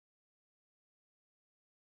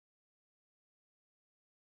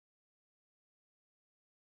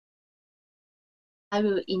I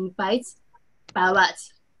will invite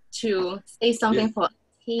Bharat to say something for us.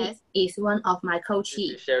 He is one of my She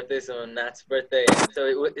coaches. shared this on Nat's birthday.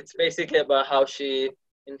 So it's basically about how she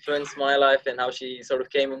influenced my life and how she sort of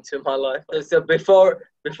came into my life. So before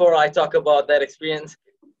I talk about that experience,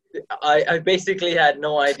 I basically had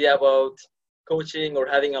no idea about coaching or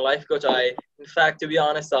having a life coach. In fact, to be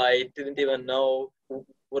honest, I didn't even know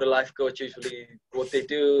what a life coach usually, what they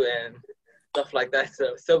do and stuff like that.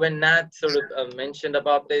 So when Nat sort of mentioned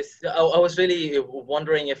about this, I was really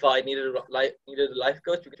wondering if I needed a life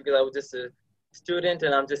coach because I was just a student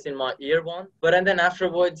and I'm just in my year one. But and then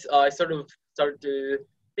afterwards, I sort of started to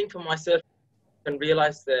think for myself and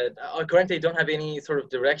realized that I currently don't have any sort of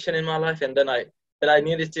direction in my life, and then I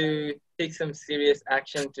needed to take some serious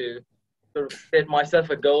action to sort of set myself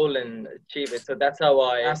a goal and achieve it. So that's how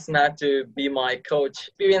I asked Nat to be my coach.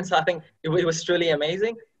 Experience, I think it was truly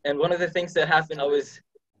amazing. And one of the things that happened, I was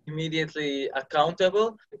immediately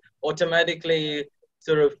accountable, automatically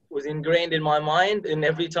sort of was ingrained in my mind. And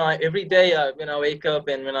every day when I wake up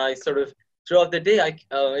and when I sort of throughout the day,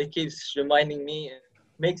 it keeps reminding me and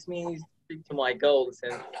makes me stick to my goals.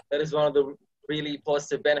 And that is one of the really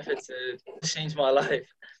positive benefits that changed my life.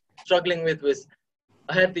 Struggling with was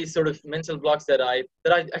I had these sort of mental blocks that I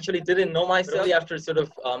actually didn't know myself. Only after sort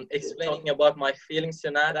of explaining about my feelings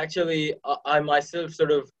to Nat, actually I myself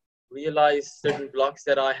sort of realized certain blocks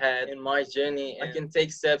that I had in my journey. I can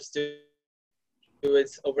take steps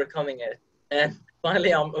towards overcoming it. And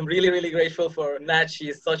finally, I'm really grateful for Nat.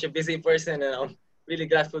 She's such a busy person, and I'm really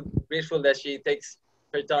grateful that she takes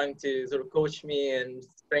her time to sort of coach me and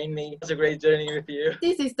train me. It's a great journey with you.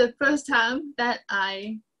 This is the first time that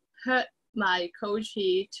I heard my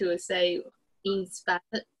coachee to say inspired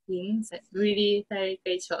things. Really very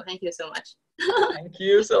grateful. Thank you so much. Thank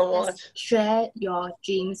you so much. Share your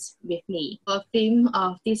dreams with me. For theme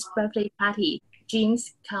of this birthday party,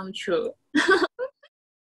 dreams come true.